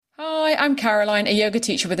Hi, I'm Caroline, a yoga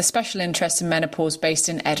teacher with a special interest in menopause based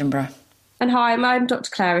in Edinburgh. And hi, I'm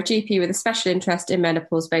Dr. Claire, a GP with a special interest in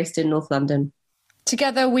menopause based in North London.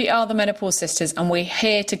 Together, we are the Menopause Sisters, and we're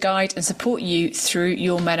here to guide and support you through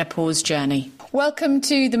your menopause journey. Welcome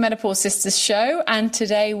to the Menopause Sisters show, and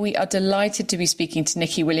today we are delighted to be speaking to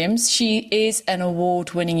Nicki Williams. She is an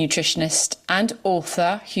award-winning nutritionist and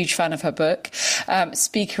author, huge fan of her book,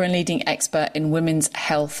 speaker and leading expert in women's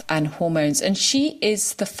health and hormones, and she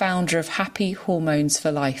is the founder of Happy Hormones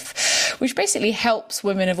for Life, which basically helps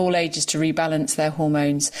women of all ages to rebalance their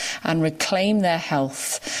hormones and reclaim their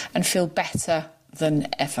health and feel better than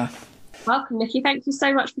ever. Welcome, Nicki. Thank you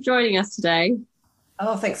so much for joining us today.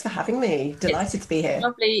 Oh, thanks for having me. Delighted to be here.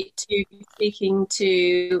 Lovely to be speaking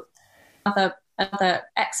to other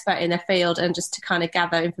expert in their field and just to kind of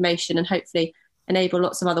gather information and hopefully enable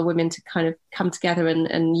lots of other women to kind of come together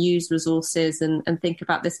and use resources and think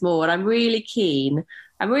about this more. And I'm really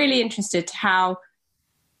interested to how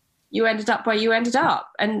you ended up where you ended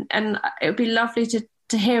up. And it would be lovely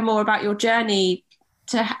to hear more about your journey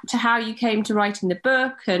to how you came to writing the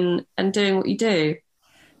book and doing what you do.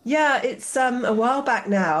 Yeah, it's a while back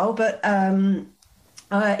now, but in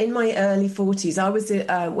my early 40s, I was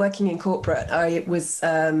working in corporate. I was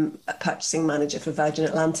a purchasing manager for Virgin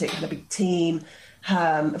Atlantic, had a big team,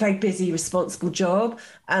 a very busy, responsible job.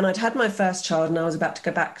 And I'd had my first child and I was about to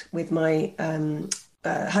go back with my...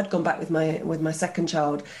 had gone back with my second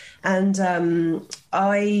child, and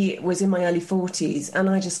I was in my early 40s, and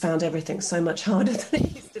I just found everything so much harder than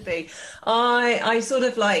it used to be. I sort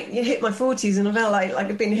of hit my 40s, and I felt like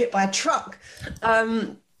I'd been hit by a truck.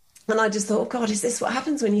 And I just thought, oh God, is this what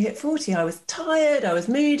happens when you hit 40? I was tired, I was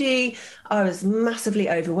moody, I was massively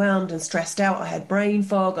overwhelmed and stressed out. I had brain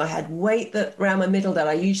fog, I had weight around my middle that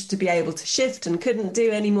I used to be able to shift and couldn't do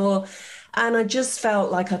anymore. And I just felt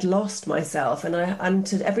like I'd lost myself.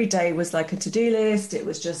 And every day was like a to-do list. It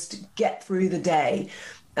was just get through the day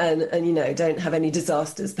and don't have any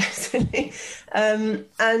disasters, basically. And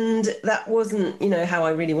that wasn't, how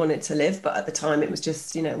I really wanted to live. But at the time, it was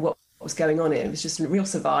just, what was going on. It was just a real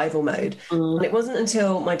survival mode. And it wasn't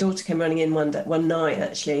until my daughter came running in one night,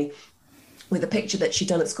 actually, with a picture that she'd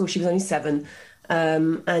done at school. She was only 7.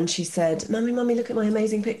 And she said, Mummy, look at my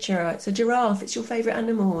amazing picture. It's a giraffe. It's your favourite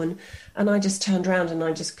animal. And I just turned around and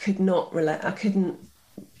I just could not relate. I couldn't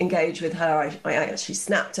engage with her. I actually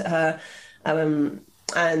snapped at her.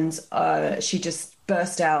 And she just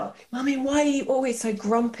burst out, Mummy, why are you always so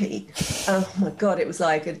grumpy? Oh, my God, it was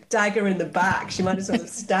like a dagger in the back. She might as well have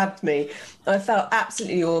stabbed me. I felt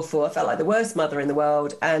absolutely awful. I felt like the worst mother in the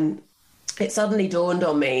world. And it suddenly dawned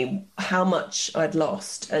on me how much I'd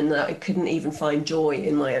lost and that I couldn't even find joy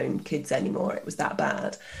in my own kids anymore. It was that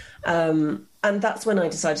bad. And that's when I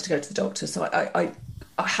decided to go to the doctor. So I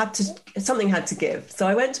had to, something had to give. So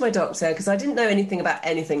I went to my doctor because I didn't know anything about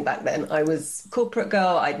anything back then. I was a corporate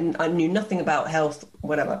girl. I knew nothing about health,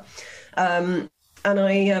 whatever. And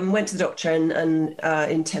I went to the doctor and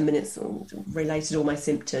in 10 minutes related all my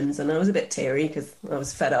symptoms. And I was a bit teary because I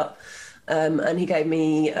was fed up. And he gave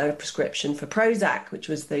me a prescription for Prozac, which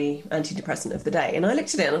was the antidepressant of the day. And I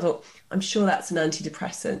looked at it and I thought, I'm sure that's an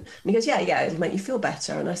antidepressant. And he goes, yeah, it'll make you feel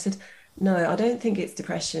better. And I said, no, I don't think it's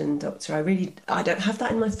depression, doctor. I don't have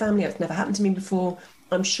that in my family. It's never happened to me before.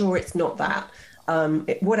 I'm sure it's not that.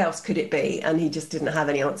 What else could it be? And he just didn't have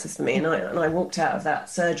any answers for me. And I walked out of that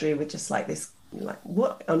surgery with just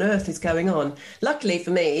what on earth is going on? Luckily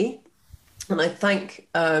for me, and I thank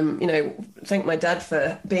my dad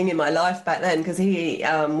for being in my life back then, because he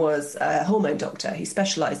was a hormone doctor. He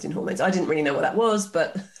specialised in hormones. I didn't really know what that was,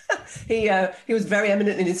 but he was very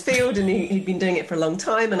eminent in his field, and he'd been doing it for a long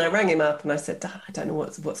time. And I rang him up and I said, Dad, I don't know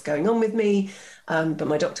what's going on with me, but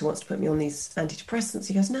my doctor wants to put me on these antidepressants.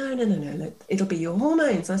 He goes, no, it'll be your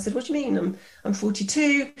hormones. I said, what do you mean? I'm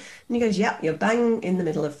 42. And he goes, yeah, you're bang in the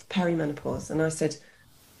middle of perimenopause. And I said,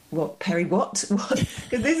 what? Because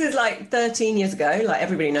this is 13 years ago.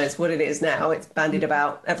 Everybody knows what it is now. It's bandied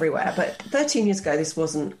about everywhere. But 13 years ago, this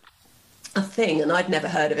wasn't a thing, and I'd never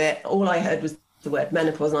heard of it. All I heard was the word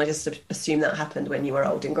menopause, and I just assumed that happened when you were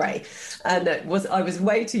old and grey. And I was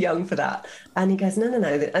way too young for that. And he goes, no.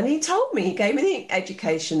 And he told me, he gave me the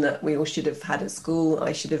education that we all should have had at school.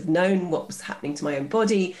 I should have known what was happening to my own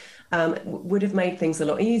body. Would have made things a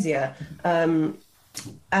lot easier.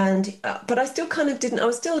 But I still kind of didn't. I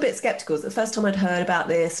was still a bit sceptical. It was the first time I'd heard about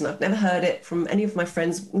this, and I've never heard it from any of my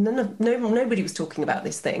friends. Nobody was talking about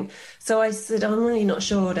this thing. So I said, I'm really not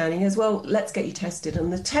sure, Dan. He goes, well, let's get you tested.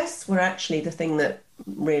 And the tests were actually the thing that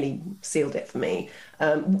really sealed it for me.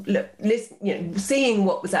 Seeing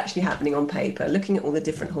what was actually happening on paper, looking at all the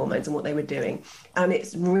different hormones and what they were doing, and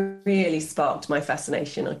it's really sparked my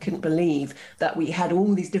fascination. I couldn't believe that we had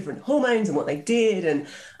all these different hormones and what they did, and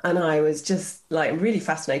I was just like really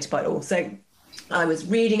fascinated by it all. So I was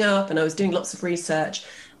reading up and I was doing lots of research,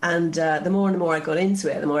 and the more and more I got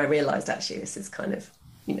into it, the more I realised actually this is kind of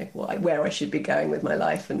where I should be going with my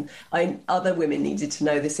life, and other women needed to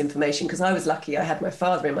know this information, because I was lucky I had my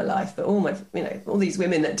father in my life, but all these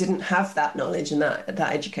women that didn't have that knowledge and that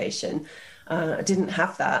education didn't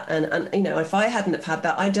have that, and if I hadn't have had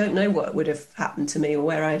that, I don't know what would have happened to me or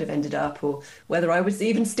where I'd have ended up, or whether I would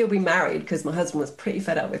even still be married, because my husband was pretty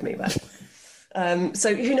fed up with me back.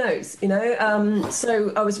 So who knows,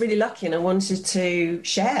 so I was really lucky, and I wanted to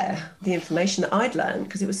share the information that I'd learned,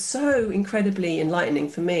 because it was so incredibly enlightening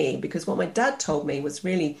for me, because what my dad told me was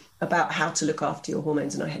really about how to look after your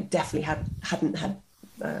hormones, and I had definitely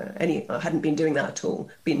I hadn't been doing that at all,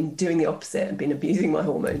 been doing the opposite and been abusing my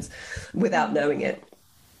hormones without knowing it.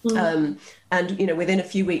 And within a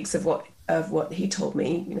few weeks of what he told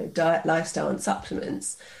me, diet, lifestyle and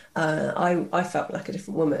supplements, I felt like a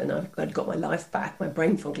different woman. I'd got my life back, my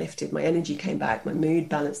brain fog lifted, my energy came back, my mood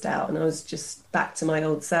balanced out, and I was just back to my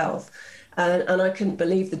old self. And I couldn't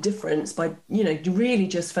believe the difference by, really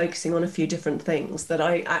just focusing on a few different things that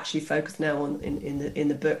I actually focus now on in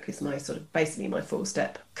the book is my sort of basically my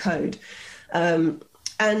 4-step code. I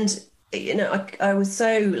was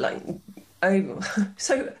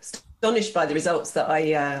so astonished by the results that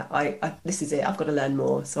I this is it, I've got to learn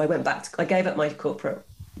more. So I gave up my corporate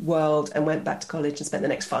world and went back to college and spent the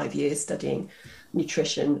next 5 years studying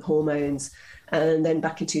nutrition, hormones. And then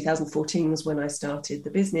back in 2014 was when I started the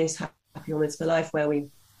business, Happy Hormones for Life, where we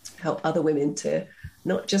help other women to,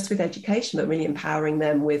 not just with education, but really empowering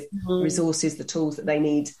them with resources, the tools that they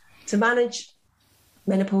need to manage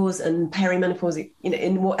menopause and perimenopause,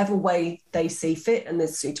 in whatever way they see fit and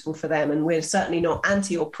is suitable for them. And we're certainly not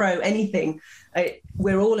anti or pro anything.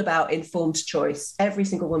 We're all about informed choice. Every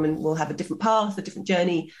single woman will have a different path, a different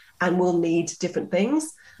journey, and will need different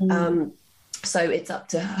things. So it's up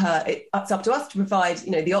to her. It's up to us to provide,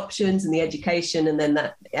 the options and the education, and then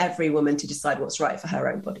that every woman to decide what's right for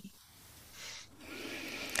her own body.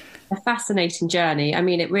 A fascinating journey. I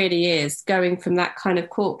mean, it really is, going from that kind of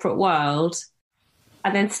corporate world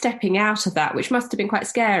and then stepping out of that, which must have been quite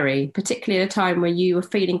scary, particularly at a time where you were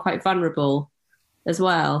feeling quite vulnerable as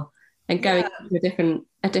well, and going to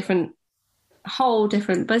a whole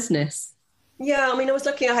different business. Yeah, I mean, I was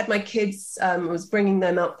lucky I had my kids, I was bringing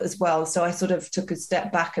them up as well. So I sort of took a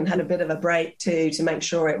step back and had a bit of a break too, to make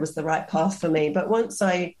sure it was the right path for me. But once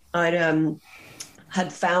I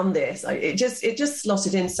had found this, it just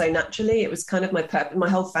slotted in so naturally. It was kind of my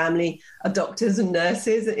whole family are doctors and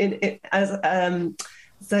nurses, so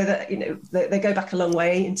that they go back a long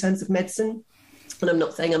way in terms of medicine. And I'm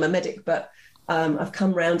not saying I'm a medic, but I've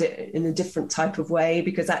come around it in a different type of way,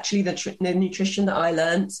 because actually the nutrition that I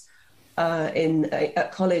learned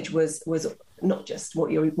at college was not just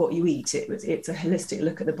what you eat. It's a holistic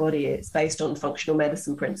look at the body. It's based on functional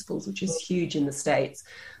medicine principles, which is huge in the States,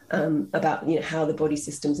 about how the body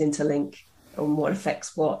systems interlink and what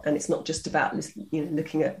affects what. And it's not just about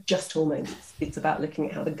looking at just hormones. It's about looking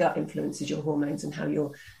at how the gut influences your hormones, and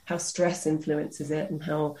how stress influences it, and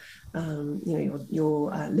how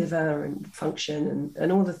your liver and function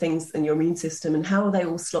and all the things, and your immune system, and how they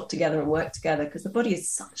all slot together and work together, because the body is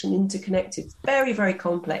such an interconnected, very, very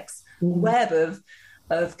complex web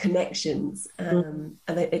of connections, and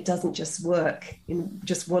it doesn't just work in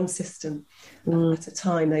just one system at a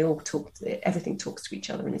time. They all everything talks to each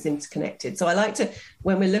other and is interconnected. So I like to,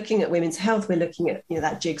 when we're looking at women's health, we're looking at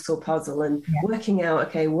that jigsaw puzzle and working out,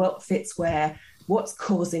 okay, what fits where, what's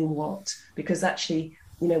causing what, because actually,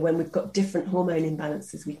 when we've got different hormone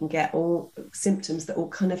imbalances, we can get all symptoms that all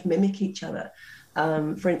kind of mimic each other.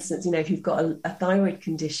 For instance, if you've got a thyroid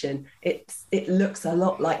condition, it looks a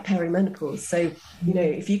lot like perimenopause. So,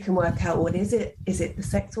 if you can work out what is it the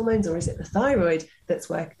sex hormones, or is it the thyroid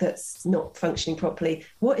that's not functioning properly?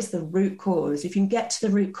 What is the root cause? If you can get to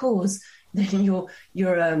the root cause, then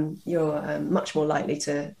you're much more likely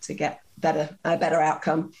to get a better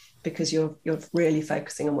outcome, because you're really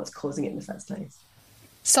focusing on what's causing it in the first place.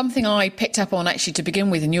 Something I picked up on actually to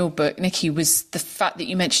begin with in your book, Nicki, was the fact that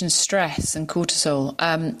you mentioned stress and cortisol.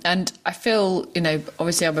 And I feel,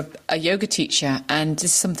 obviously I'm a yoga teacher, and this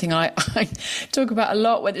is something I talk about a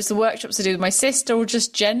lot, whether it's the workshops I do with my sister or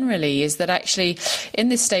just generally, is that actually in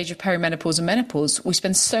this stage of perimenopause and menopause, we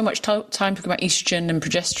spend so much time talking about estrogen and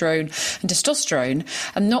progesterone and testosterone,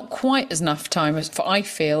 and not quite as enough time, I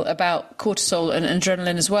feel, about cortisol and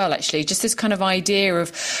adrenaline as well, actually. Just this kind of idea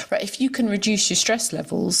of, right, if you can reduce your stress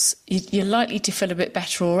level, you're likely to feel a bit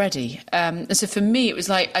better already. And so for me, it was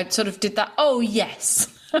like I sort of did that, oh,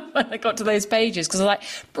 yes, when I got to those pages, because I was like,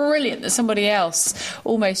 brilliant that somebody else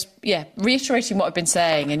almost, reiterating what I've been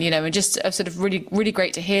saying. And just sort of really, really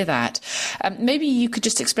great to hear that. Maybe you could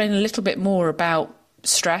just explain a little bit more about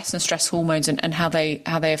stress and stress hormones and how they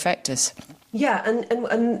affect us. Yeah,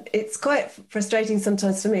 and it's quite frustrating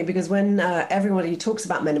sometimes for me, because when everybody talks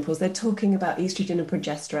about menopause, they're talking about estrogen and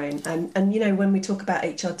progesterone. And when we talk about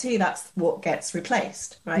HRT, that's what gets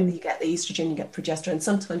replaced, right? You get the estrogen, you get progesterone,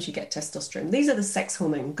 sometimes you get testosterone. These are the sex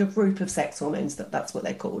hormone, good group of sex hormones, that's what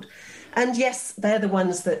they're called. And yes, they're the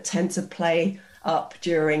ones that tend to play up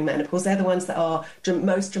during menopause. They're the ones that are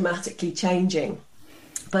most dramatically changing.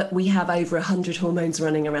 But we have over 100 hormones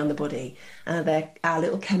running around the body. They're our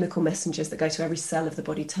little chemical messengers that go to every cell of the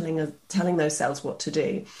body, telling those cells what to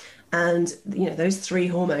do. And, those 3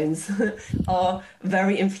 hormones are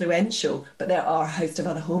very influential, but there are a host of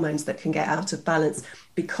other hormones that can get out of balance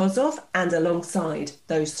because of and alongside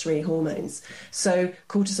those 3 hormones. So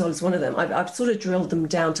cortisol is one of them. I've sort of drilled them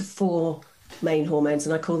down to 4 main hormones,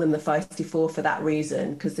 and I call them the feisty 4 for that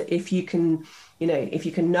reason, because if you can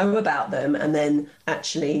know about them and then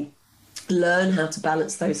actually learn how to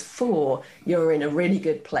balance those 4, you're in a really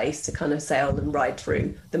good place to kind of sail and ride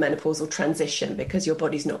through the menopausal transition, because your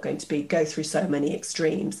body's not going to go through so many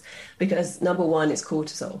extremes. Because number 1 is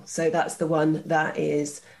cortisol. So that's the one that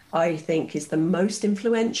I think is the most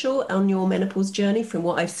influential on your menopause journey from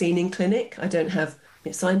what I've seen in clinic. I don't have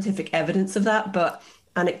scientific evidence of that, but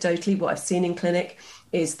anecdotally, what I've seen in clinic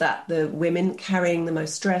is that the women carrying the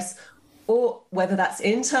most stress, or whether that's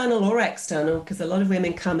internal or external, because a lot of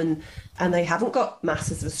women come and they haven't got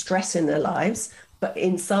masses of stress in their lives, but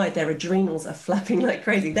inside their adrenals are flapping like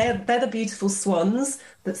crazy. They're the beautiful swans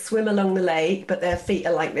that swim along the lake, but their feet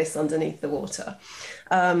are like this underneath the water.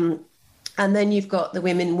 And then you've got the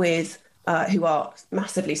women who are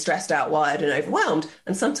massively stressed out, wired and overwhelmed.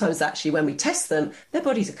 And sometimes actually when we test them, their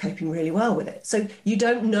bodies are coping really well with it. So you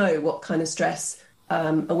don't know what kind of stress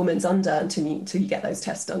a woman's under until you get those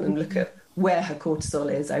tests done and look at where her cortisol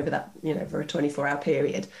is over that, for a 24-hour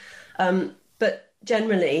period. But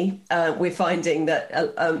generally, we're finding that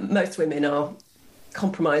most women are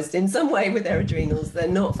compromised in some way with their adrenals. They're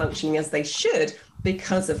not functioning as they should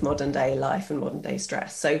because of modern day life and modern day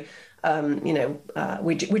stress. So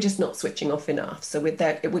we're just not switching off enough. So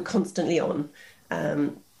we're constantly on,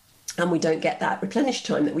 and we don't get that replenished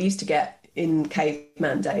time that we used to get in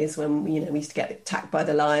caveman days, when we used to get attacked by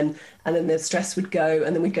the lion, and then the stress would go,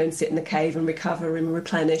 and then we'd go and sit in the cave and recover and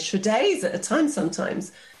replenish for days at a time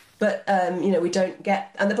sometimes. But we don't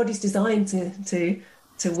get, and the body's designed to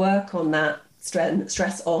work on that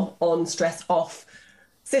stress on, stress off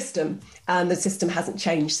system, and the system hasn't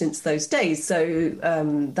changed since those days. So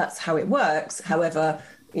that's how it works. However,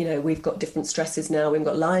 we've got different stresses now. We've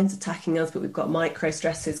got lions attacking us, but we've got micro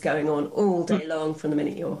stresses going on all day long from the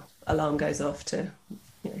minute your alarm goes off to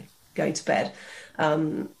going to bed.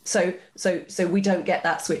 So we don't get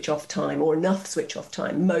that switch off time, or enough switch off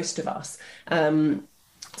time, most of us.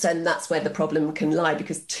 So that's where the problem can lie,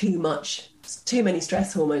 because too many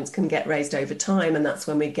stress hormones can get raised over time, and that's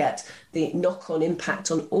when we get the knock-on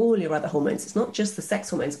impact on all your other hormones. It's not just the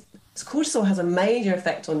sex hormones. So cortisol has a major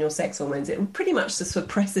effect on your sex hormones. It pretty much just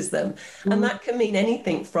suppresses them. And that can mean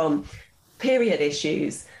anything from period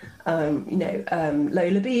issues, low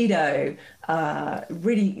libido,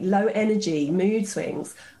 really low energy, mood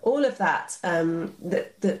swings, all of that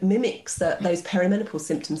that mimics those perimenopause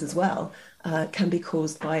symptoms as well, can be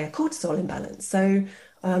caused by a cortisol imbalance. So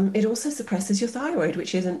it also suppresses your thyroid,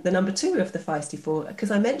 which isn't the number 2 of the feisty 4, because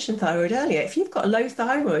I mentioned thyroid earlier. If you've got a low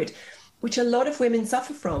thyroid, which a lot of women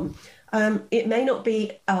suffer from, it may not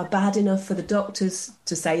be bad enough for the doctors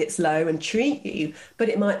to say it's low and treat you, but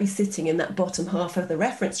it might be sitting in that bottom half of the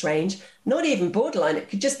reference range, not even borderline. It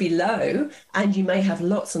could just be low, and you may have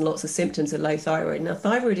lots and lots of symptoms of low thyroid. Now,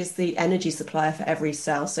 thyroid is the energy supplier for every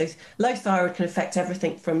cell. So low thyroid can affect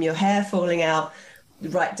everything from your hair falling out,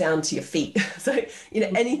 right down to your feet. So,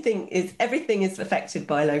 everything is affected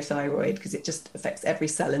by low thyroid because it just affects every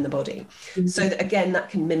cell in the body. Mm-hmm. So that, again, that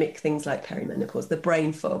can mimic things like perimenopause, the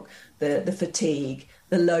brain fog, the fatigue,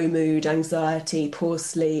 the low mood, anxiety, poor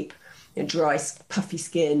sleep, dry, puffy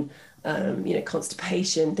skin,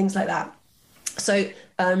 constipation, things like that. So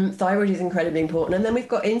thyroid is incredibly important. And then we've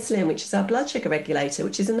got insulin, which is our blood sugar regulator,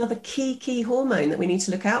 which is another key hormone that we need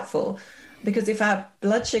to look out for. Because if our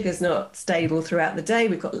blood sugar is not stable throughout the day,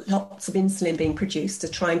 we've got lots of insulin being produced to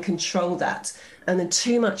try and control that. And then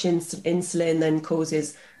too much insulin then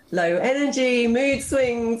causes low energy, mood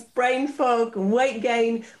swings, brain fog, weight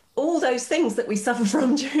gain, all those things that we suffer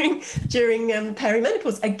from during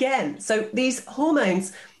perimenopause again. So these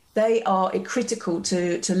hormones, they are critical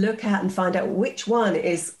to look at and find out which one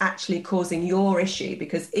is actually causing your issue.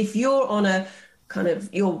 Because if you're on a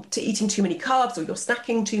you're eating too many carbs or you're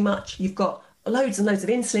snacking too much, you've got loads and loads of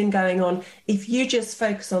insulin going on. If you just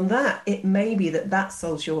focus on that, it may be that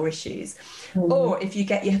solves your issues. Or if you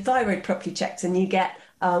get your thyroid properly checked and you get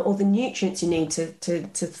all the nutrients you need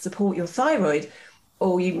to support your thyroid,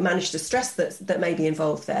 or you manage the stress that may be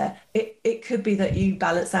involved there, it could be that you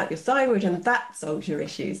balance out your thyroid and that solves your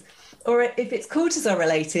issues. Or if it's cortisol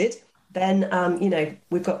related, then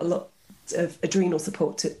we've got a lot of adrenal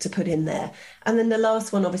support to put in there. And then the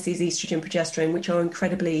last one obviously is estrogen, progesterone, which are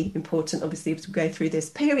incredibly important obviously as we go through this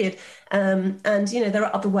period. And there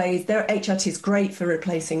are other ways. HRT is great for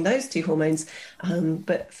replacing those two hormones,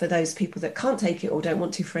 but for those people that can't take it or don't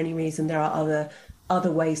want to for any reason, there are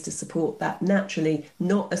other ways to support that naturally,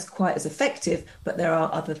 not as quite as effective, but there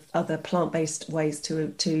are other plant-based ways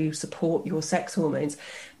to support your sex hormones.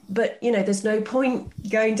 But, there's no point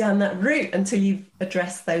going down that route until you've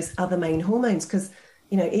addressed those other main hormones. Because,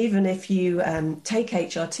 even if you take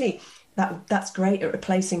HRT, that's great at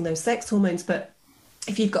replacing those sex hormones. But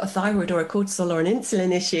if you've got a thyroid or a cortisol or an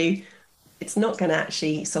insulin issue, it's not going to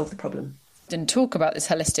actually solve the problem. And talk about this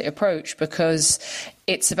holistic approach, because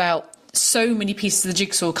it's about so many pieces of the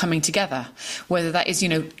jigsaw coming together, whether that is,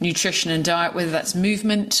 nutrition and diet, whether that's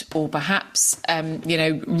movement or perhaps,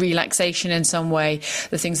 relaxation in some way,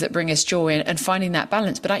 the things that bring us joy and finding that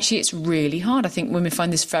balance. But actually, it's really hard. I think women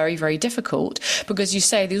find this very, very difficult because you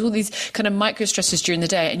say there's all these kind of micro stresses during the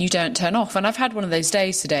day and you don't turn off. And I've had one of those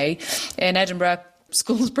days today in Edinburgh.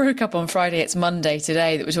 Schools broke up on Friday. It's Monday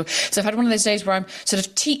today. So I've had one of those days where I'm sort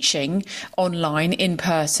of teaching online, in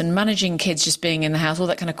person, managing kids just being in the house, all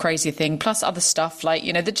that kind of crazy thing, plus other stuff like,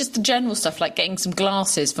 just the general stuff like getting some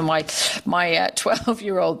glasses for my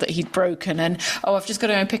 12-year-old that he'd broken. And, I've just got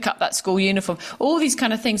to go and pick up that school uniform, all these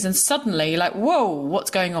kind of things. And suddenly like, whoa, what's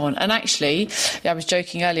going on? And actually, I was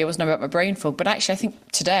joking earlier, it wasn't about my brain fog, but actually I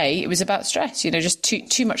think today it was about stress, just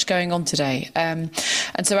too much going on today. And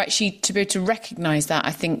so actually to be able to recognise that,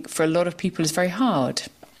 I think for a lot of people is very hard.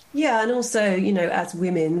 Yeah, and also, as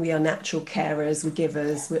women, we are natural carers, we're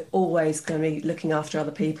givers, we're always going to be looking after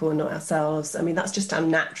other people and not ourselves. I mean, that's just our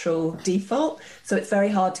natural default. So it's very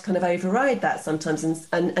hard to kind of override that sometimes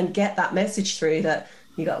and get that message through that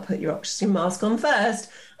you got to put your oxygen mask on first,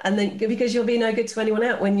 and then because you'll be no good to anyone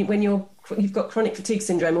else when you've got chronic fatigue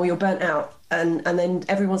syndrome or you're burnt out, and then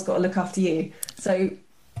everyone's got to look after you. So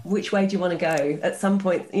which way do you want to go? At some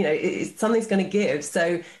point, something's going to give.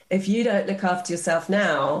 So if you don't look after yourself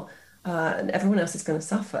now, everyone else is going to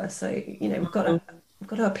suffer. So, we've got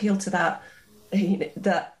to appeal to that,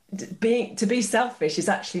 that to be selfish is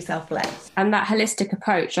actually selfless. And that holistic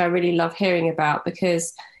approach I really love hearing about,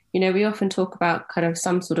 because, we often talk about kind of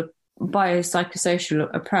some sort of biopsychosocial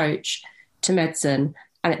approach to medicine,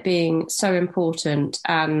 and it being so important,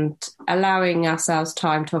 and allowing ourselves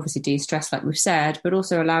time to obviously de-stress, like we've said, but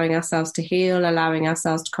also allowing ourselves to heal, allowing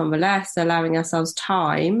ourselves to convalesce, allowing ourselves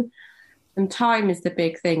time. And time is the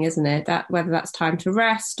big thing, isn't it? That whether that's time to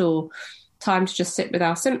rest or time to just sit with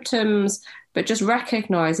our symptoms, but just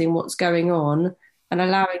recognising what's going on and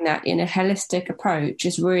allowing that in a holistic approach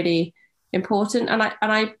is really important. And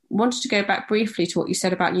I wanted to go back briefly to what you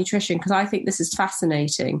said about nutrition, because I think this is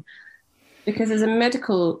fascinating. Because as a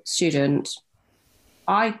medical student,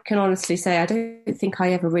 I can honestly say I don't think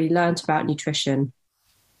I ever really learnt about nutrition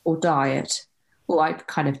or diet. Well, I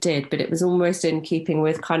kind of did, but it was almost in keeping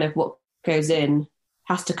with kind of what goes in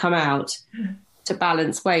has to come out to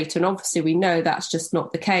balance weight. And obviously we know that's just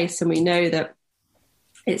not the case. And we know that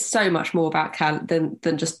it's so much more about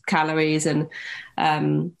than just calories and,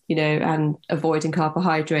 and avoiding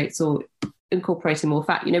carbohydrates or incorporating more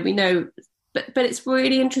fat. We know. But it's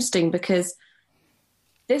really interesting because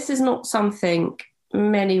this is not something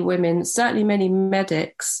many women, certainly many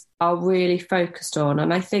medics, are really focused on.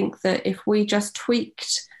 And I think that if we just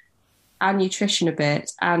tweaked our nutrition a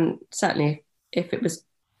bit, and certainly if it was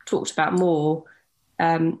talked about more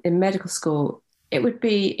in medical school, it would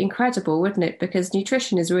be incredible, wouldn't it? Because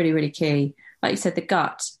nutrition is really, really key. Like you said, the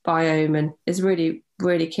gut biome and is really,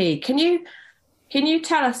 really key. Can you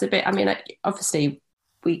tell us a bit? I mean, obviously,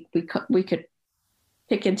 we could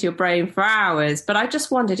pick into your brain for hours, but I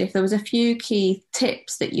just wondered if there was a few key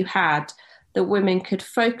tips that you had that women could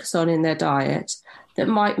focus on in their diet that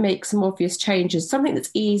might make some obvious changes, something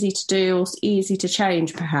that's easy to do or easy to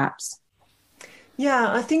change, perhaps.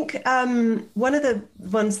 Yeah, I think one of the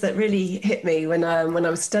ones that really hit me when I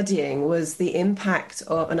was studying was the impact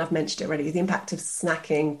of, and I've mentioned it already, the impact of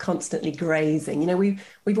snacking, constantly grazing. You know,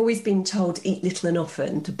 we've always been told to eat little and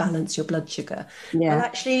often to balance your blood sugar. Yeah.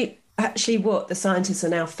 Well, actually, what the scientists are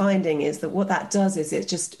now finding is that what that does is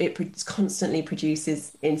it constantly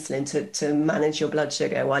produces insulin to manage your blood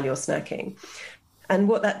sugar while you're snacking. And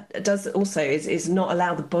what that does also is not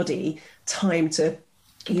allow the body time to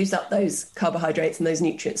use up those carbohydrates and those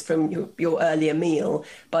nutrients from your earlier meal,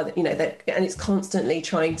 but and it's constantly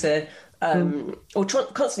trying to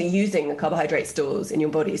constantly using the carbohydrate stores in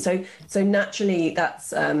your body. So naturally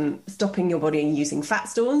that's stopping your body using fat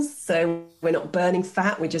stores. So we're not burning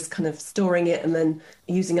fat, we're just kind of storing it and then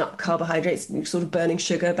using up carbohydrates, sort of burning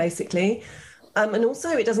sugar basically. And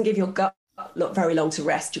also it doesn't give your gut not very long to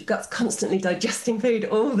rest. Your gut's constantly digesting food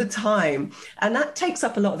all the time, and that takes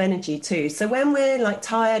up a lot of energy too. So when we're like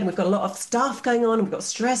tired and we've got a lot of stuff going on and we've got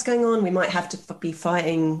stress going on, we might have to be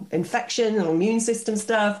fighting infection or immune system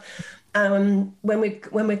stuff. When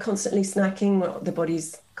we're constantly snacking, well, the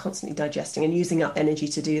body's constantly digesting and using up energy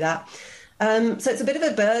to do that. So it's a bit of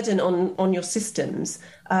a burden on your systems.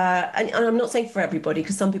 And I'm not saying for everybody,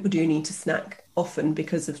 because some people do need to snack often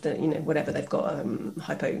because of the, whatever they've got,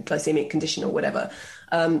 hypoglycemic condition or whatever.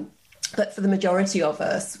 But for the majority of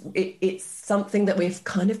us, it's something that we've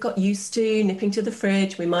kind of got used to, nipping to the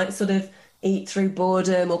fridge. We might sort of eat through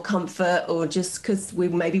boredom or comfort, or just because we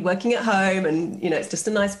may be working at home and, it's just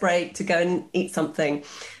a nice break to go and eat something.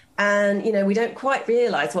 And, we don't quite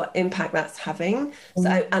realise what impact that's having.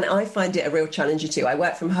 So, and I find it a real challenge too. I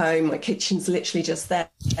work from home. My kitchen's literally just there,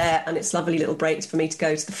 and it's lovely little breaks for me to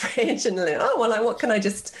go to the fridge and what can I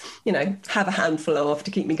just, have a handful of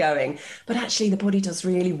to keep me going. But actually the body does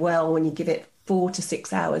really well when you give it 4 to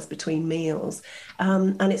 6 hours between meals.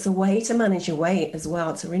 And it's a way to manage your weight as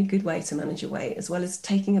well. It's a really good way to manage your weight, as well as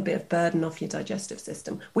taking a bit of burden off your digestive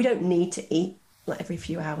system. We don't need to eat like every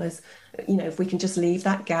few hours. If we can just leave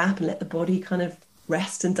that gap and let the body kind of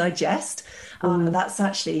rest and digest, that's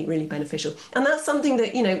actually really beneficial. And that's something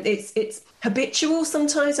that, it's habitual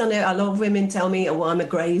sometimes. I know a lot of women tell me, oh, well, I'm a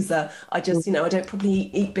grazer. I just, I don't probably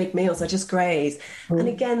eat big meals. I just graze. And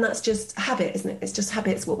again, that's just habit, isn't it? It's just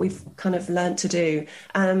habits, what we've kind of learned to do.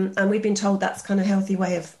 And we've been told that's kind of a healthy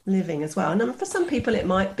way of living as well. And for some people, it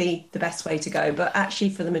might be the best way to go, but actually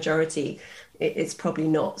for the majority, it's probably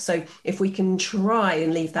not. So if we can try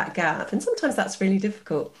and leave that gap, and sometimes that's really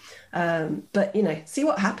difficult, but see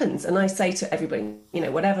what happens. And I say to everybody,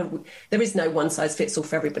 whatever, there is no one size fits all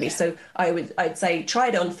for everybody. So I'd say try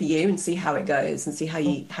it on for you and see how it goes, and see how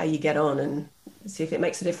you get on, and see if it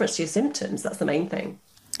makes a difference to your symptoms. That's the main thing.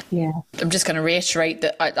 Yeah, I'm just going to reiterate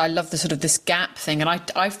that I love the sort of this gap thing, and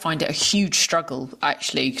I find it a huge struggle,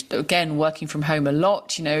 actually. Again, working from home a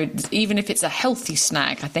lot, even if it's a healthy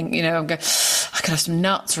snack, I think, I'm going, I could have some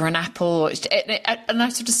nuts or an apple, and I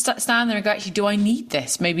sort of stand there and go, actually, do I need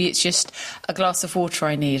this? Maybe it's just a glass of water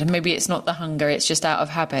I need, and maybe it's not the hunger, it's just out of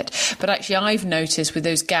habit. But actually, I've noticed with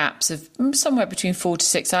those gaps of somewhere between 4 to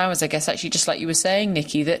 6 hours, I guess, actually, just like you were saying,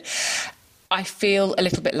 Nicki, that I feel a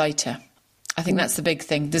little bit lighter. I think that's the big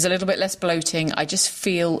thing. There's a little bit less bloating. I just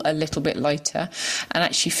feel a little bit lighter. And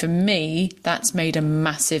actually, for me, that's made a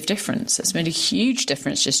massive difference. It's made a huge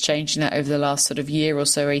difference just changing that over the last sort of year or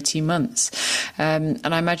so, 18 months. And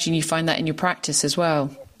I imagine you find that in your practice as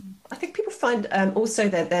well. I think people find also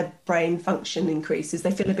that their brain function increases.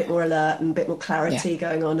 They feel a bit more alert and a bit more clarity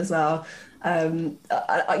going on as well. And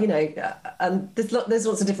there's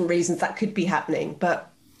lots of different reasons that could be happening. But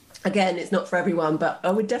again, it's not for everyone, but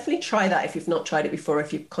I would definitely try that if you've not tried it before,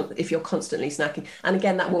 if you're constantly snacking. And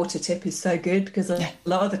again, that water tip is so good, because a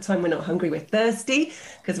lot of the time we're not hungry, we're thirsty,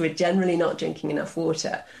 because we're generally not drinking enough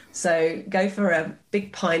water. So go for a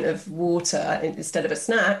big pint of water instead of a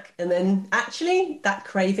snack, and then actually that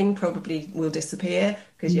craving probably will disappear,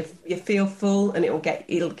 because you feel full, and it'll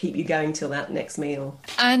keep you going till that next meal.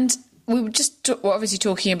 And we were obviously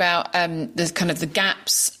talking about the kind of the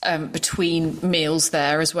gaps between meals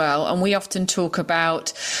there as well. And we often talk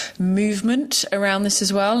about movement around this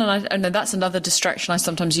as well. And I know that's another distraction I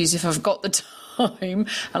sometimes use if I've got the time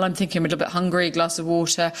and I'm thinking I'm a little bit hungry, a glass of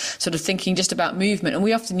water, sort of thinking just about movement. And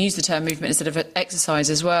we often use the term movement instead of exercise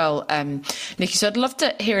as well, Nicki. So I'd love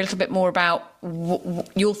to hear a little bit more about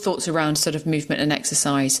your thoughts around sort of movement and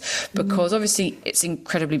exercise, because obviously it's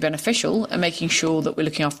incredibly beneficial and making sure that we're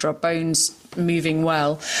looking after our bones, moving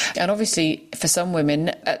well. And obviously for some women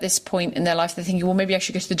at this point in their life, they're thinking, well, maybe I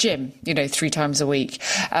should go to the gym, 3 times a week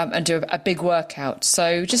and do a big workout.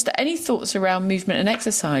 So just any thoughts around movement and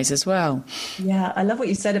exercise as well? Yeah, I love what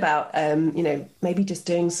you said about, maybe just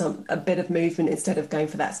doing a bit of movement instead of going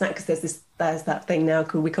for that snack, because there's that thing now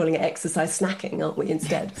we're calling it exercise snacking, aren't we,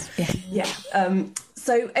 instead? Yeah.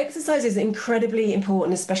 So exercise is incredibly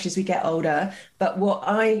important, especially as we get older. But what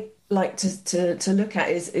I like to look at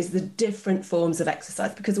is the different forms of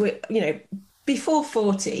exercise, because we're, before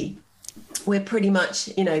 40, we're pretty much,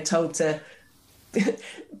 told to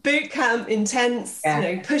boot camp, intense,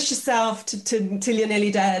 push yourself till you're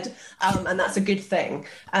nearly dead. And that's a good thing.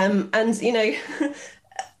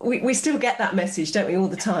 We still get that message, don't we, all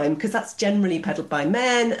the time, because that's generally peddled by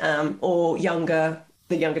men or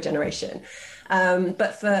the younger generation.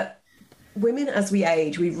 But for women, as we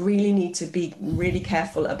age, we really need to be really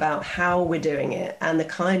careful about how we're doing it and the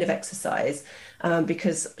kind of exercise,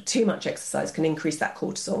 because too much exercise can increase that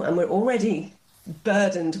cortisol, and we're already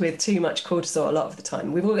burdened with too much cortisol a lot of the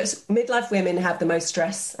time. We've all got midlife women have the most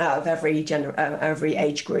stress out of every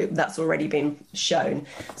age group. That's already been shown.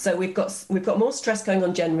 So we've got more stress going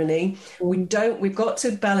on generally. We've got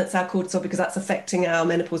to balance our cortisol, because that's affecting our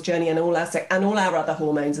menopause journey and all our other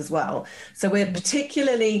hormones as well. So we're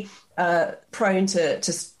particularly prone to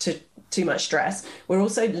too much stress. We're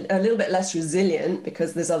also a little bit less resilient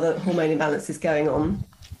because there's other hormone imbalances going on.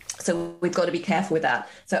 So we've got to be careful with that.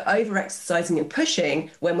 So over-exercising and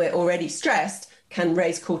pushing when we're already stressed can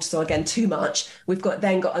raise cortisol again too much. We've got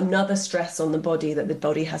another stress on the body that the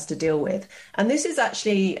body has to deal with. And this is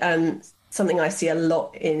actually something I see a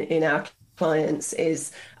lot in our clients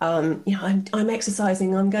is, I'm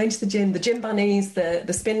exercising, I'm going to the gym bunnies,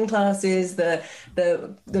 the spin classes, the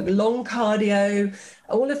long cardio,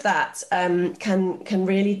 all of that can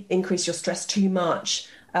really increase your stress too much.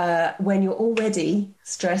 When you're already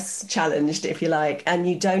stress challenged, if you like, and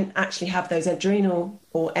you don't actually have those adrenal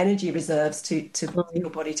or energy reserves to your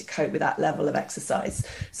body to cope with that level of exercise.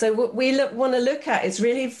 So what we want to look at is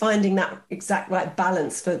really finding that exact right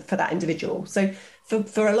balance for that individual. So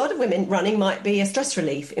for a lot of women, running might be a stress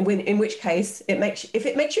relief, in which case if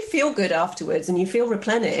it makes you feel good afterwards and you feel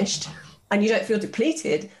replenished and you don't feel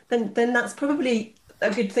depleted, then that's probably a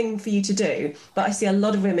good thing for you to do. But I see a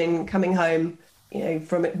lot of women coming home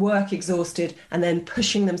from work exhausted and then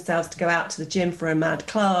pushing themselves to go out to the gym for a mad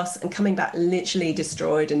class and coming back literally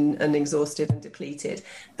destroyed and exhausted and depleted.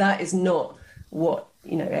 That is not what,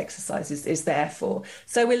 exercise is there for.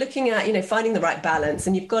 So we're looking at, finding the right balance,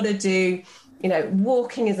 and you've got to do,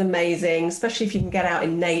 walking is amazing, especially if you can get out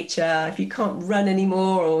in nature. If you can't run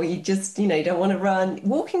anymore, or you just, don't want to run,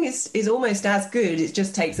 walking is almost as good. It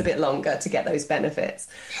just takes a bit longer to get those benefits.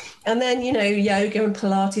 And then, yoga and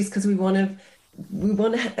Pilates, because we want to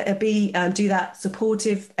do that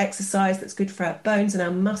supportive exercise that's good for our bones and our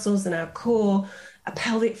muscles and our core, our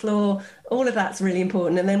pelvic floor. All of that's really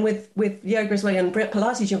important. And then with yoga as well and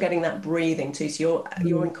Pilates, you're getting that breathing too. So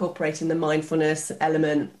you're incorporating the mindfulness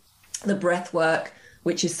element, the breath work,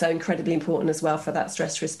 which is so incredibly important as well for that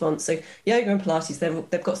stress response. So yoga and Pilates,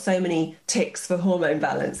 they've got so many ticks for hormone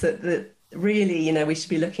balance that really, we should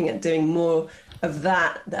be looking at doing more of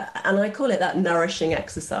that, and I call it that nourishing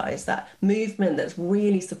exercise, that movement that's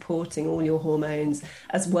really supporting all your hormones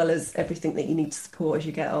as well as everything that you need to support as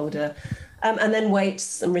you get older. And then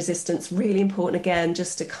weights and resistance, really important again,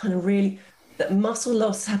 just to kind of really, that muscle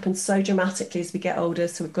loss happens so dramatically as we get older,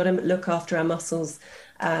 so we've got to look after our muscles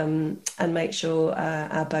and make sure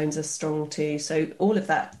our bones are strong too. So all of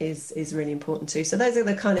that is really important too. So those are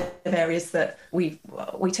the kind of areas that we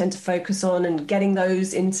tend to focus on, and getting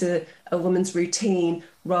those into a woman's routine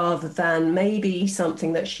rather than maybe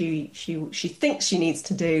something that she thinks she needs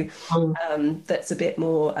to do that's a bit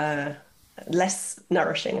more less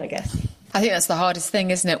nourishing, I guess. I think that's the hardest thing,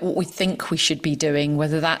 isn't it? What we think we should be doing,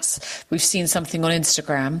 whether that's we've seen something on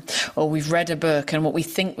Instagram or we've read a book and what we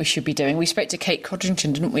think we should be doing. We spoke to Kate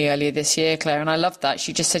Codrington, didn't we, earlier this year, Claire? And I loved that.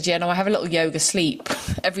 She just said, I have a little yoga sleep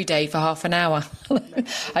every day for half an hour.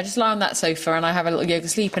 I just lie on that sofa and I have a little yoga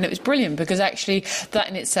sleep. And it was brilliant because actually that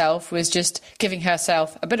in itself was just giving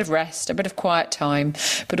herself a bit of rest, a bit of quiet time,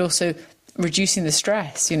 but also reducing the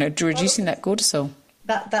stress, reducing that cortisol.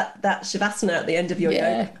 that shavasana at the end of your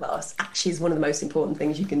yoga class actually is one of the most important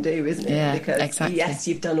things you can do, isn't it? Yeah, because exactly. Yes,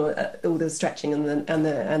 you've done all the stretching and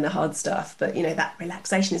the hard stuff, but that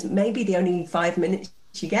relaxation is maybe the only 5 minutes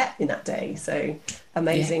you get in that day. So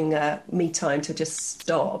amazing me time to just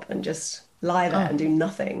stop and just lie there and do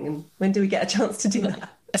nothing. And when do we get a chance to do that?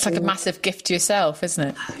 It's like a massive gift to yourself, isn't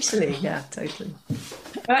it? Totally, yeah, totally.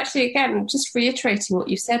 But actually, again, just reiterating what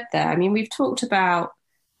you said there. I mean, we've talked about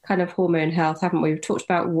kind of hormone health, haven't we? We've talked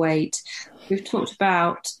about weight. We've talked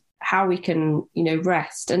about how we can,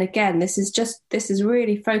 rest. And again, this is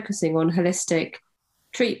really focusing on holistic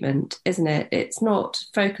treatment, isn't it? It's not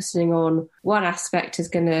focusing on one aspect is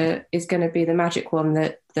going to be the magic one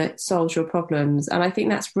that solves your problems. And I think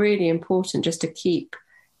that's really important just to keep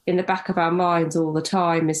in the back of our minds all the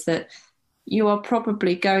time, is that you are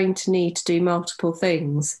probably going to need to do multiple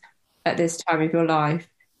things at this time of your life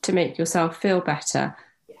to make yourself feel better.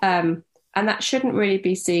 And that shouldn't really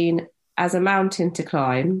be seen as a mountain to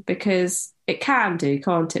climb, because it can do,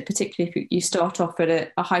 can't it? Particularly if you start off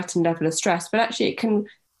at a heightened level of stress, but actually it can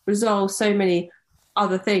resolve so many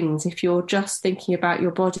other things if you're just thinking about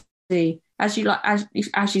your body, as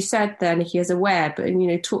you said there, Nicki, as a web,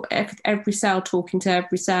 and talk, every cell talking to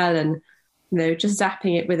every cell, and just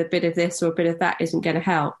zapping it with a bit of this or a bit of that isn't going to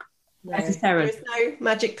help. No, there is no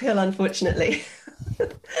magic pill, unfortunately.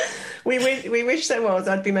 we wish there was.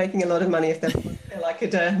 I'd be making a lot of money if there was a pill I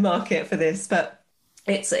could market for this, but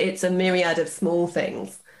it's a myriad of small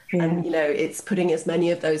things. Yeah. And it's putting as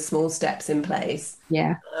many of those small steps in place,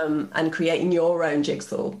 and creating your own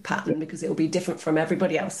jigsaw pattern, because it will be different from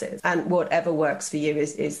everybody else's, and whatever works for you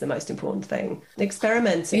is the most important thing.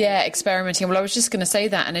 Experimenting. Well, I was just going to say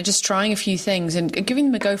that, and just trying a few things and giving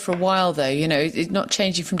them a go for a while, though. It's not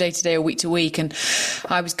changing from day to day or week to week. And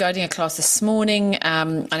I was guiding a class this morning,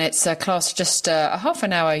 and it's a class, just a half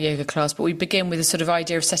an hour yoga class, but we begin with a sort of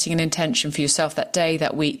idea of setting an intention for yourself that day,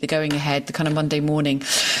 that week, the going ahead, the kind of Monday morning.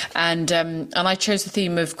 And I chose the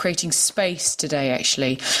theme of creating space today,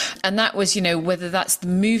 actually. And that was, whether that's the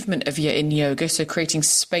movement in yoga, so creating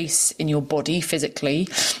space in your body physically,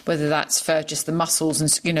 whether that's for just the muscles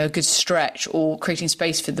and, a good stretch, or creating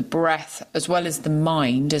space for the breath as well as the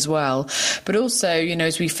mind as well. But also,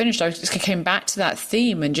 as we finished, I just came back to that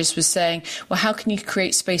theme and just was saying, well, how can you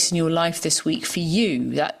create space in your life this week for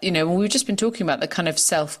you? That, we've just been talking about the kind of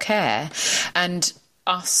self-care, and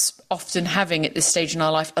us often having at this stage in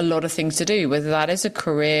our life a lot of things to do, whether that is a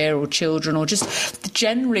career or children or just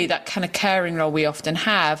generally that kind of caring role we often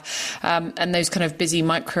have, and those kind of busy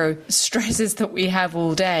micro stresses that we have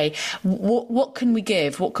all day. What can we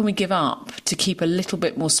give? What can we give up to keep a little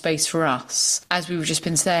bit more space for us, as we've just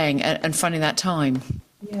been saying, and finding that time?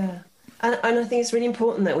 Yeah. And I think it's really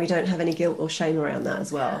important that we don't have any guilt or shame around that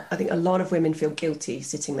as well. I think a lot of women feel guilty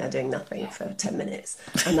sitting there doing nothing for 10 minutes.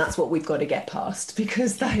 And that's what we've got to get past,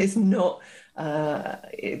 because that is not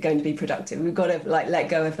going to be productive. We've got to let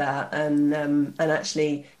go of that and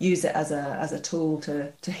actually use it as a tool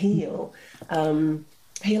to heal.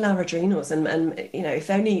 Heal our adrenals, and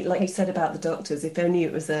if only, like you said about the doctors, if only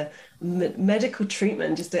it was a medical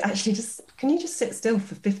treatment, just to actually can you just sit still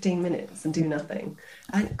for 15 minutes and do nothing?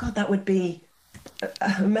 And God, that would be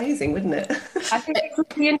amazing, wouldn't it? I think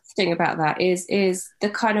what's really interesting about that is the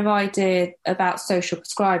kind of idea about social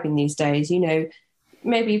prescribing these days.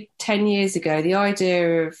 Maybe 10 years ago, the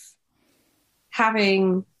idea of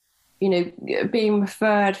having being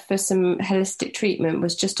referred for some holistic treatment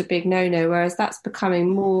was just a big no-no, whereas that's becoming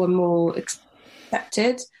more and more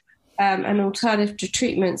accepted. And alternative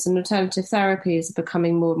treatments and alternative therapies are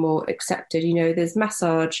becoming more and more accepted. There's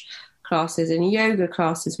massage classes and yoga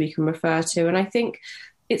classes we can refer to. And I think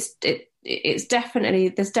there's definitely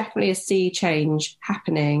a sea change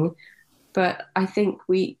happening. But I think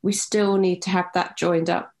we still need to have that joined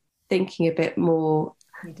up thinking a bit more.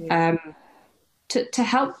 We do. To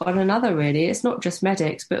help one another, really. It's not just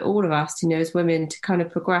medics, but all of us, as women, to kind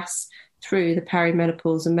of progress through the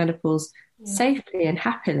perimenopause and menopause safely and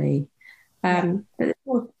happily.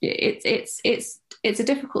 It's a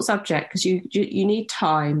difficult subject, because you need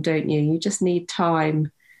time, don't you? You just need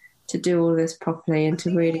time to do all this properly and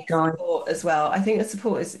to really guide as well. I think the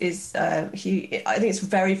support is huge. I think it's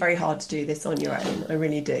very, very hard to do this on your own. I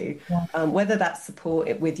really do. Whether that's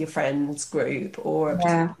support with your friends group or a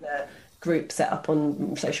particular group set up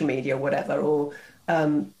on social media or whatever, or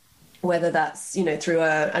whether that's through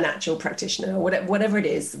an actual practitioner, or whatever it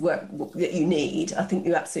is that you need. I think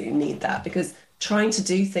you absolutely need that, because trying to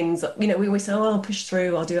do things, we always say, I'll push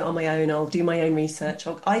through, I'll do it on my own, I'll do my own research,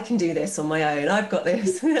 I can do this on my own, I've got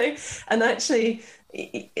this. And actually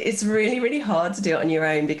it's really, really hard to do it on your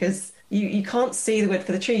own, because you can't see the wood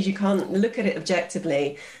for the trees. You can't look at it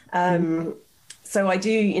objectively. So I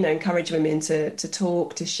do, encourage women to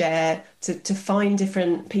talk, to share, to find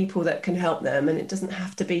different people that can help them. And it doesn't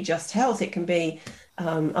have to be just health. It can be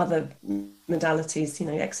other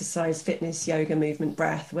modalities, exercise, fitness, yoga, movement,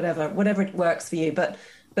 breath, whatever it works for you.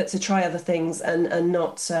 But to try other things and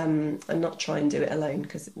not try and do it alone,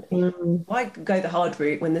 because why go the hard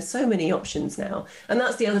route when there's so many options now? And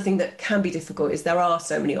that's the other thing that can be difficult, is there are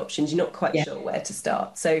so many options. You're not quite sure where to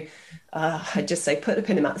start. So I just say put a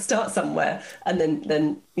pin in that, start somewhere, and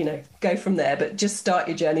then go from there. But just start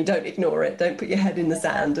your journey. Don't ignore it. Don't put your head in the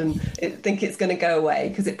sand and think it's going to go away,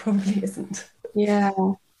 because it probably isn't. Yeah.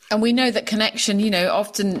 And we know that connection,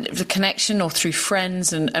 often the connection or through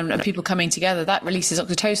friends and people coming together, that releases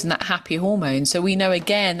oxytocin, that happy hormone. So we know,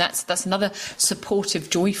 again, that's another supportive,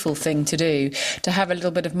 joyful thing to do, to have a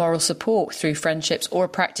little bit of moral support through friendships or a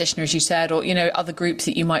practitioner, as you said, or, other groups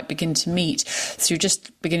that you might begin to meet through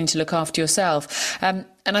just beginning to look after yourself. And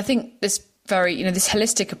I think this this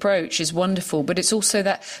holistic approach is wonderful, but it's also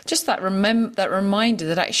that reminder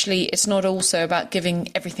that actually it's not also about giving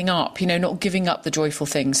everything up, not giving up the joyful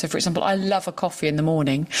things. So, for example, I love a coffee in the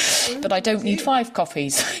morning, but I don't need 5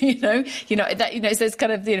 coffees. There's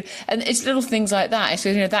kind of and it's little things like that.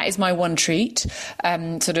 So that is my one treat,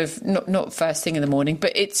 sort of not first thing in the morning,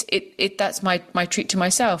 but that's my treat to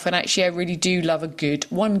myself. And actually, I really do love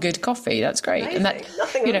one good coffee. That's great. Amazing. And that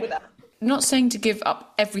nothing wrong with that. Not saying to give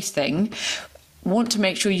up everything, want to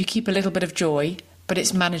make sure you keep a little bit of joy, but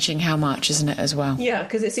it's managing how much, isn't it, as well? Yeah,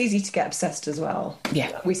 because it's easy to get obsessed as well.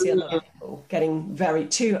 Yeah. We see a lot of people getting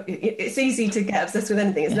it's easy to get obsessed with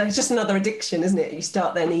anything. It's just another addiction, isn't it? You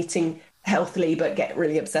start then eating healthily but get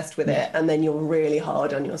really obsessed with it, and then you're really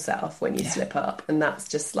hard on yourself when you slip up, and that's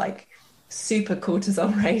just like super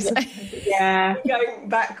cortisol race. Going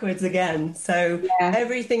backwards again. So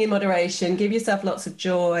everything in moderation, give yourself lots of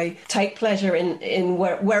joy, take pleasure in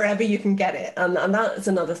wherever you can get it, and that's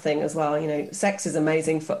another thing as well. Sex is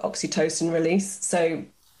amazing for oxytocin release, so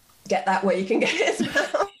get that where you can get it as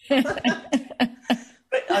well.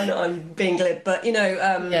 But I'm being glib, but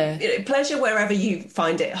pleasure wherever you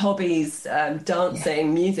find it, hobbies,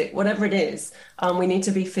 dancing, music, whatever it is. We need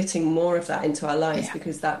to be fitting more of that into our lives,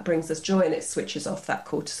 because that brings us joy and it switches off that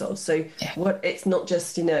cortisol. So it's not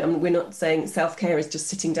just, we're not saying self-care is just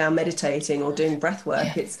sitting down meditating or doing breath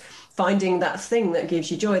work. It's finding that thing that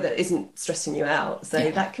gives you joy, that isn't stressing you out.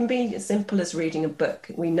 So that can be as simple as reading a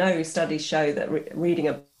book. We know studies show that reading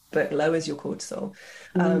a book lowers your cortisol,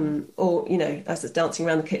 or as it's dancing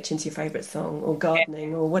around the kitchen to your favorite song, or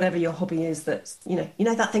gardening, or whatever your hobby is, that's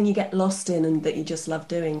that thing you get lost in and that you just love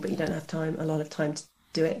doing but you don't have a lot of time to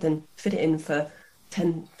do it. Then fit it in for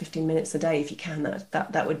 10-15 minutes a day if you can.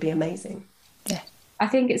 That would be amazing. I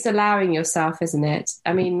think it's allowing yourself, isn't it?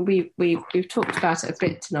 I mean, we've talked about it a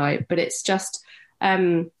bit tonight, but it's just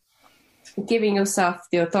giving yourself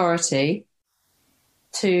the authority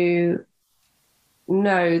to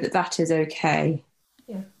know that is okay,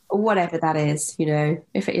 whatever that is.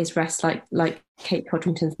 If it is rest, like Kate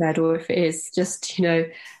Codrington said, or if it is just my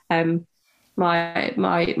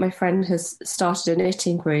friend has started a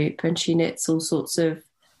knitting group, and she knits all sorts of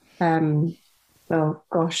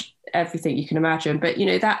everything you can imagine, but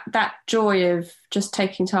that joy of just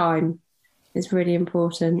taking time is really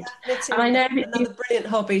important. And I know another brilliant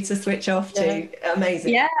hobby to switch off to.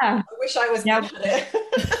 Amazing. I wish I was good at it.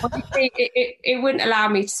 It wouldn't allow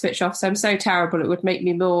me to switch off, so I'm so terrible. It would make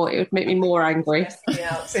me more angry.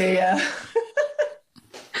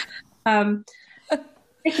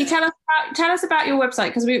 Nicki, tell us about your website,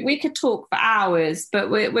 because we could talk for hours, but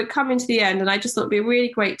we're coming to the end, and I just thought it'd be really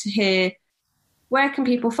great to hear, where can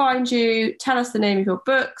people find you? Tell us the name of your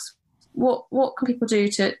books. What can people do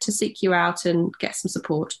to seek you out and get some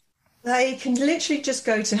support? They can literally just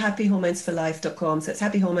go to happyhormonesforlife.com. So it's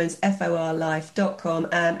happyhormonesforlife.com.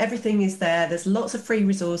 Everything is there. There's lots of free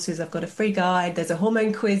resources. I've got a free guide. There's a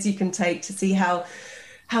hormone quiz you can take to see how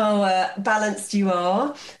balanced you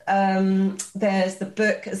are. There's the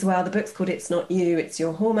book as well. The book's called It's Not You, It's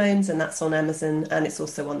Your Hormones, and that's on Amazon, and it's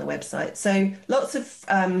also on the website. So lots of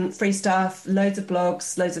free stuff, loads of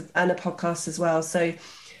blogs, and a podcast as well. So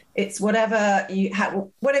it's whatever you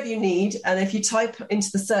need. And if you type into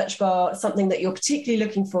the search bar something that you're particularly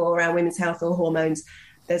looking for around women's health or hormones,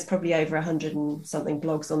 there's probably over 100 and something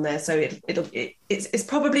blogs on there. So it's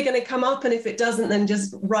probably going to come up. And if it doesn't, then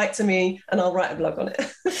just write to me and I'll write a blog on it.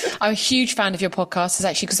 I'm a huge fan of your podcasts,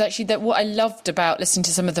 because what I loved about listening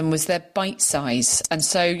to some of them was their bite size. And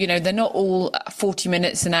so, they're not all 40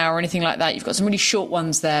 minutes an hour or anything like that. You've got some really short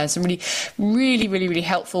ones there, some really, really, really, really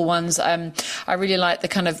helpful ones. I really like the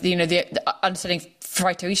kind of, the understanding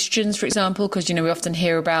phytoestrogens, for example, because we often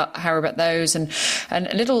hear about those, and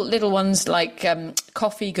little ones like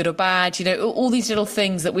coffee, good or bad, all these little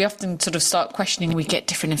things that we often sort of start questioning. We get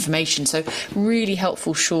different information, so really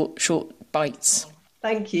helpful short bites.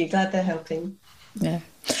 Thank you, glad they're helping. Yeah.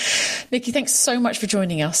 Nicki, thanks so much for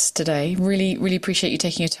joining us today. Really, really appreciate you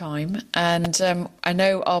taking your time. And I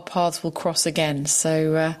know our paths will cross again.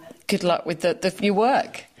 So good luck with your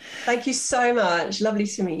work. Thank you so much. Lovely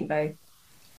to meet you both.